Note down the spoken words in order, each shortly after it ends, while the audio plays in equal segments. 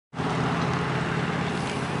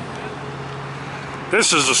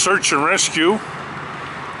This is a search and rescue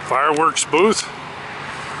fireworks booth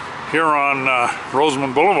here on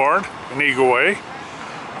Rosamond Boulevard in Eagle Way,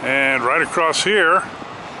 and right across here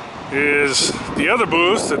is the other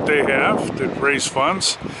booth that they have that raise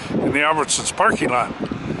funds in the Albertsons parking lot.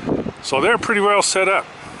 So they're pretty well set up.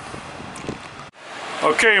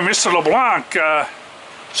 Okay, Mr. LeBlanc,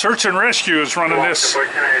 Search and Rescue is running this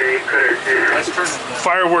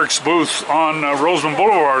fireworks booth on Rosamond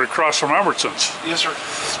Boulevard across from Albertsons. Yes, sir.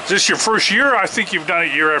 Is this your first year? I think you've done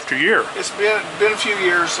it year after year. It's been a few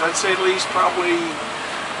years. I'd say at least probably,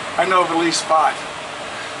 I know of at least 5.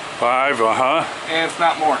 5, uh-huh. And if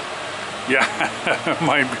not more. Yeah,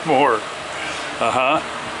 might be more. Uh-huh.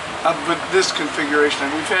 But this configuration,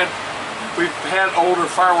 and we've had older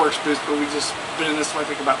fireworks booths, but we've just been in this one, I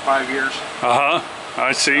think, about 5 years. Uh-huh.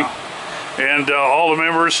 I see. And all the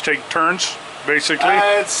members take turns, basically?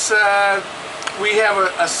 We have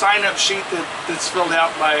a sign-up sheet that's filled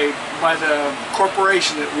out by the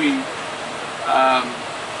corporation that we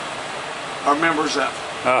are members of.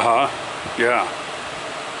 Uh-huh. Yeah.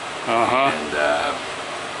 Uh-huh. And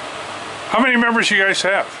how many members you guys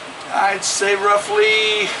have? I'd say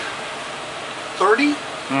roughly 30.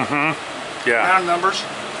 Mm-hmm. Yeah. Round numbers.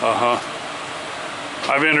 Uh-huh.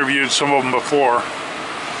 I've interviewed some of them before,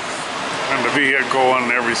 and the vehicle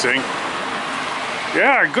and everything.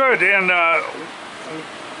 Yeah, good. And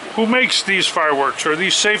who makes these fireworks? Are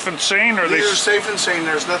these safe and sane? Or these are safe and sane.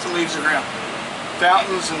 There's nothing leaves the ground.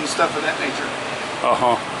 Fountains and stuff of that nature.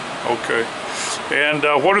 Uh-huh. Okay. And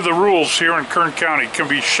what are the rules here in Kern County? Can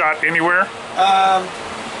be shot anywhere?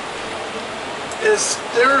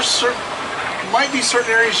 Might be certain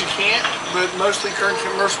areas you can't, but mostly Kern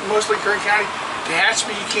County.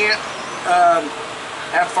 Tehachapi, you can't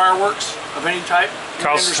have fireworks of any type.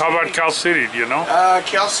 How about Cal City? Do you know?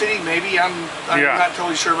 Cal City, maybe. I'm not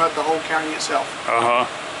totally sure about the whole county itself. Uh-huh.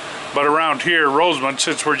 But around here, Rosamond,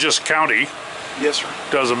 since we're just county, yes, sir.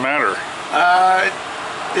 Doesn't matter.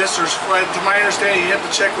 Yes, sir. To my understanding, you have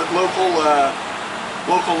to check with local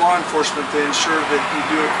law enforcement to ensure that you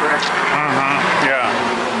do it correctly. Uh-huh. Yeah.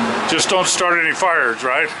 Just don't start any fires,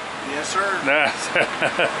 right? Yes, sir. Nah.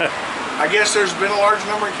 I guess there's been a large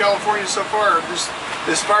number in California so far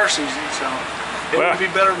this fire season, so it would be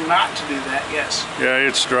better not to do that. Yes. Yeah,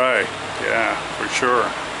 it's dry. Yeah, for sure.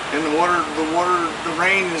 And the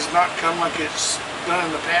rain has not come like it's done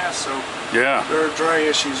in the past, so yeah, there are dry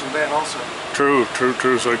issues with that also. True.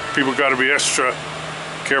 So people got to be extra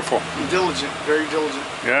careful. Diligent, very diligent.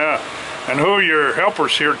 Yeah. And who are your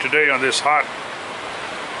helpers here today on this hot?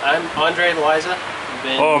 I'm Andre and Loayza.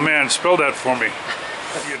 Oh man, spell that for me.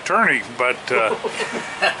 The attorney, but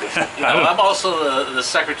I'm also the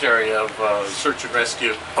secretary of Search and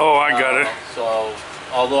Rescue. Oh, I got it. So,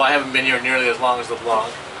 although I haven't been here nearly as long as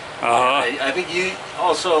LeBlanc, I think you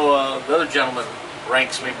also, the other gentleman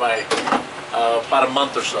ranks me by about a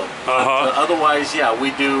month or so. Otherwise, yeah, we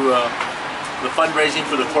do the fundraising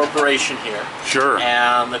for the corporation here. Sure.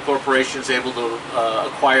 And the corporation is able to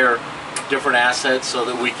acquire different assets so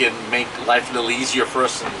that we can make life a little easier for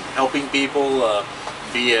us in helping people,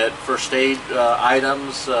 be it first aid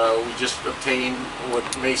items. We just obtained what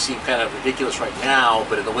may seem kind of ridiculous right now,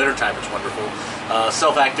 but in the wintertime it's wonderful,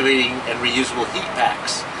 self-activating and reusable heat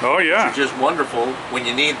packs. Oh yeah. Which are just wonderful when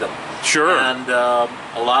you need them. Sure. And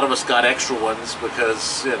a lot of us got extra ones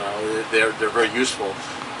because, you know, they're very useful.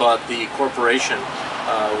 But the corporation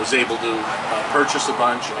was able to purchase a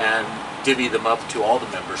bunch and divvy them up to all the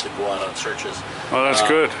members that go out on searches. Oh, that's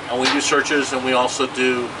good. And we do searches, and we also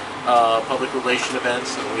do public relation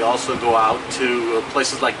events, and we also go out to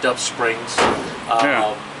places like Dove Springs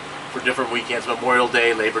for different weekends, Memorial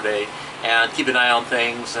Day, Labor Day, and keep an eye on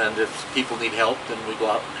things. And if people need help, then we go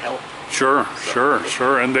out and help. Sure,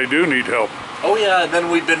 sure, and they do need help. Oh yeah, and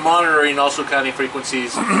then we've been monitoring also county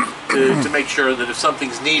frequencies to make sure that if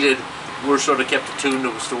something's needed, we're sort of kept attuned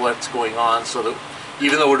as to what's going on, so that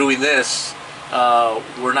even though we're doing this,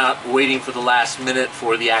 we're not waiting for the last minute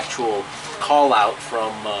for the actual call out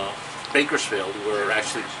from Bakersfield. We're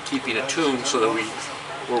actually keeping attuned so that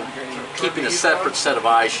we're keeping a separate set of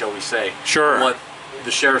eyes, shall we say, sure, on what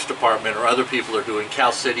the Sheriff's Department or other people are doing.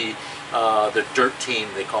 Cal City, the dirt team,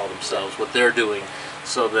 they call themselves, what they're doing,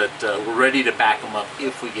 so that we're ready to back them up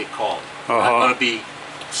if we get called. Not going to be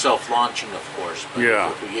self-launching, of course, but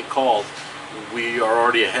if we get called, we are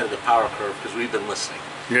already ahead of the power curve because we've been listening.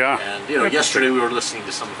 Yeah. And you know, yesterday we were listening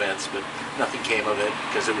to some events, but nothing came of it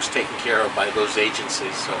because it was taken care of by those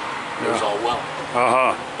agencies, so it was all well.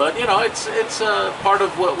 But you know, it's part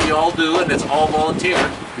of what we all do, and it's all volunteer.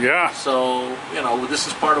 Yeah. So you know, this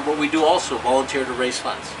is part of what we do also, volunteer to raise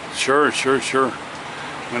funds. Sure.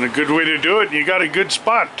 And a good way to do it, you got a good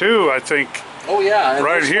spot too, I think. Oh yeah, and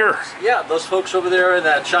right here. Yeah, those folks over there in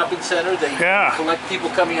that shopping center, they collect people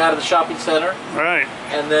coming out of the shopping center. Right.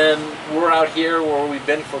 And then we're out here where we've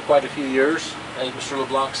been for quite a few years, as Mr.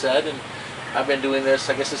 LeBlanc said, and I've been doing this,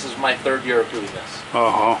 I guess this is my 3rd year of doing this.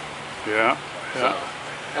 Uh-huh. Yeah.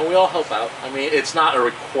 So, and we all help out. I mean, it's not a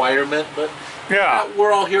requirement, but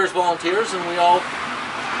we're all here as volunteers, and we all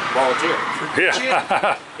volunteer.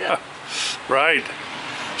 Yeah. Yeah. Right.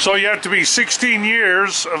 So you have to be 16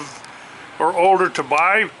 years or older to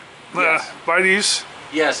buy these?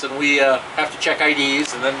 Yes, and we have to check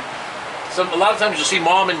IDs, and then a lot of times you'll see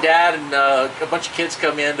mom and dad and a bunch of kids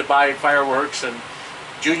come in to buy fireworks, and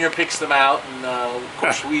Junior picks them out, and of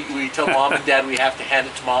course we tell mom and dad we have to hand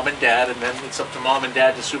it to mom and dad, and then it's up to mom and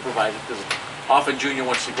dad to supervise it, because often Junior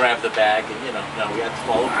wants to grab the bag, and you know, no, we have to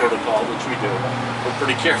follow protocol, which we do. We're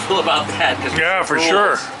pretty careful about that, because for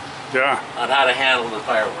sure. Yeah. On how to handle the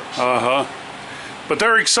fireworks. Uh-huh. But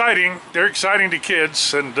they're exciting. They're exciting to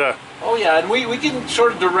kids, and oh yeah, and we can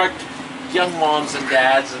sort of direct young moms and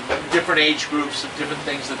dads and different age groups of different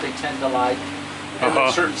things that they tend to like,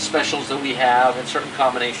 and certain specials that we have, and certain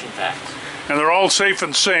combination packs. And they're all safe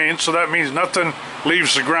and sane, so that means nothing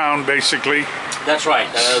leaves the ground, basically. That's right.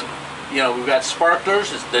 You know, we've got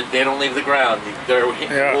sparklers that they don't leave the ground.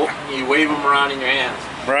 You wave them around in your hands.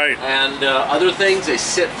 Right. And other things, they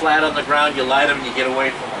sit flat on the ground. You light them, and you get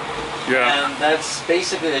away from them. Yeah. And that's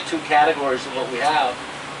basically the 2 categories of what we have.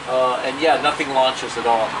 And yeah, nothing launches at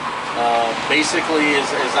all. Basically,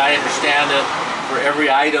 as I understand it, for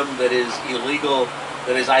every item that is illegal,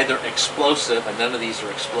 that is either explosive, and none of these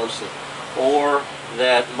are explosive, or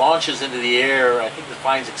that launches into the air, I think the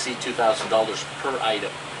fines exceed $2,000 per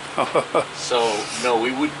item. So no,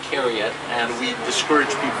 we wouldn't carry it, and we discourage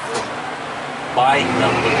people from buying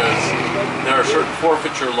them, because there are certain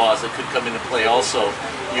forfeiture laws that could come into play also.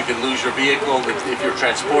 You could lose your vehicle if you're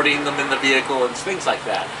transporting them in the vehicle, and things like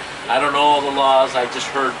that. I don't know all the laws, I just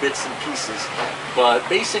heard bits and pieces, but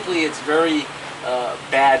basically it's very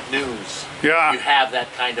bad news. Yeah. You have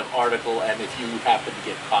that kind of article, and if you happen to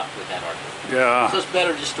get caught with that article. Yeah. So it's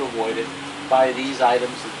better just to avoid it. Buy these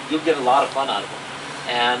items, you'll get a lot of fun out of them,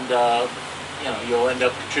 and you know, you'll end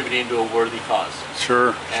up contributing to a worthy cause.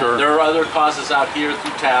 Sure, sure. There are other causes out here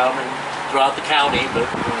through town and throughout the county, but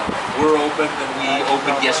you know, we're open, and we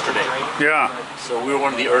opened yesterday. Yeah. So we were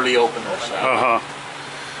one of the early openers.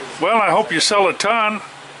 Well, I hope you sell a ton.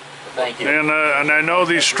 Thank you. And I know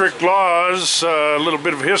these strict laws, a little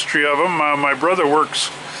bit of history of them. My brother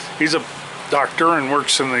he's a doctor and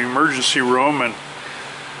works in the emergency room, and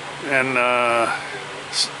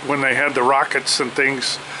when they had the rockets and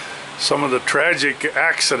things, some of the tragic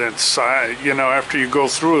accidents, you know, after you go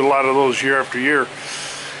through a lot of those year after year,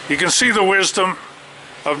 you can see the wisdom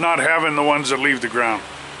of not having the ones that leave the ground.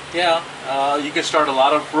 Yeah, you can start a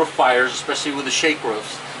lot of roof fires, especially with the shake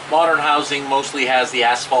roofs. Modern housing mostly has the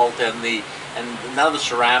asphalt and now the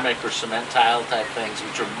ceramic or cement tile type things,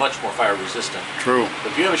 which are much more fire resistant. True.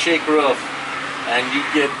 But if you have a shake roof and you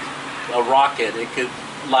get a rocket, it could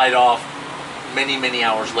light off many, many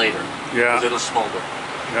hours later. Yeah. Because it'll smolder.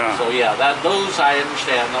 Yeah. So yeah, those I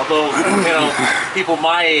understand. Although, you know, people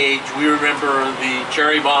my age, we remember the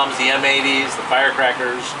cherry bombs, the M80s, the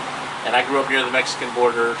firecrackers, and I grew up near the Mexican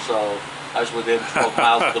border, so I was within 12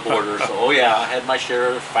 miles of the border. So oh yeah, I had my share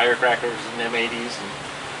of firecrackers and M80s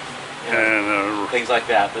and things like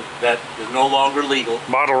that. But that is no longer legal.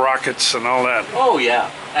 Bottle rockets and all that. Oh yeah,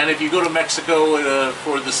 and if you go to Mexico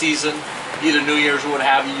for the season, either New Year's or what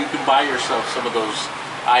have you, you can buy yourself some of those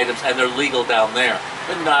items, and they're legal down there,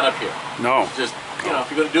 but not up here. No. Just, you know,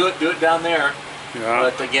 if you're going to do it down there. Yeah.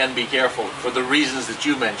 But again, be careful for the reasons that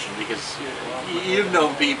you mentioned, because you've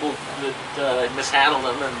known people that mishandle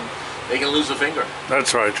them and they can lose a finger.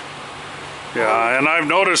 That's right. Yeah, and I've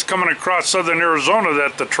noticed coming across southern Arizona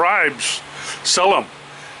that the tribes sell them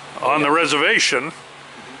on the reservation,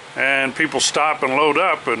 and people stop and load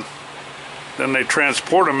up, and then they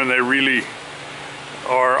transport them, and they really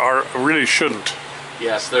really shouldn't.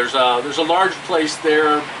 Yes, there's a large place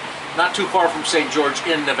there, not too far from St. George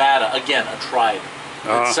in Nevada. Again, a tribe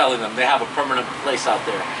that's selling them. They have a permanent place out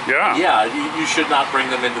there. Yeah. Yeah, you should not bring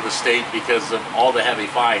them into the state because of all the heavy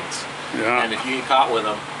fines. Yeah. And if you get caught with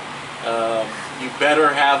them, you better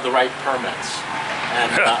have the right permits. And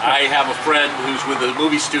I have a friend who's with the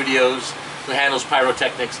movie studios who handles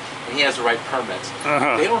pyrotechnics, and he has the right permits.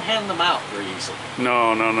 They don't hand them out very easily.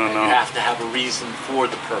 No. You have to have a reason for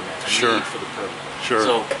the permit, a need for the permit. Sure.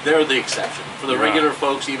 So they're the exception. For the regular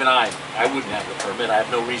folks, even I wouldn't have the permit. I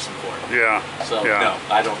have no reason for it. Yeah. So no,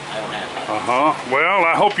 I don't have it. Well,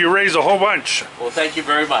 I hope you raise a whole bunch. Well, thank you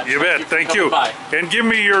very much. You bet. Thank you. By. And give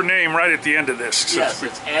me your name right at the end of this. Yes,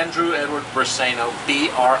 it's Andrew Edward Brisceno,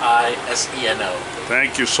 Briseno.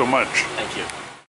 Thank you so much. Thank you.